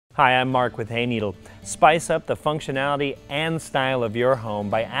Hi, I'm Mark with Hayneedle. Spice up the functionality and style of your home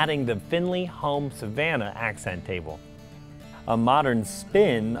by adding the Finley Home Savannah accent table. A modern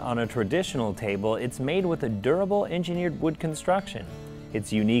spin on a traditional table, it's made with a durable engineered wood construction.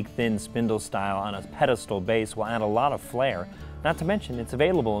 Its unique thin spindle style on a pedestal base will add a lot of flair, not to mention it's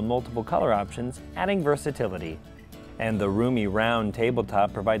available in multiple color options, adding versatility. And the roomy round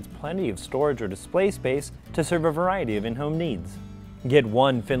tabletop provides plenty of storage or display space to serve a variety of in-home needs. Get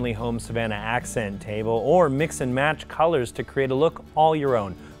one Finley Home Savannah accent table or mix and match colors to create a look all your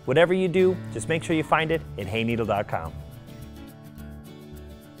own. Whatever you do, just make sure you find it at hayneedle.com.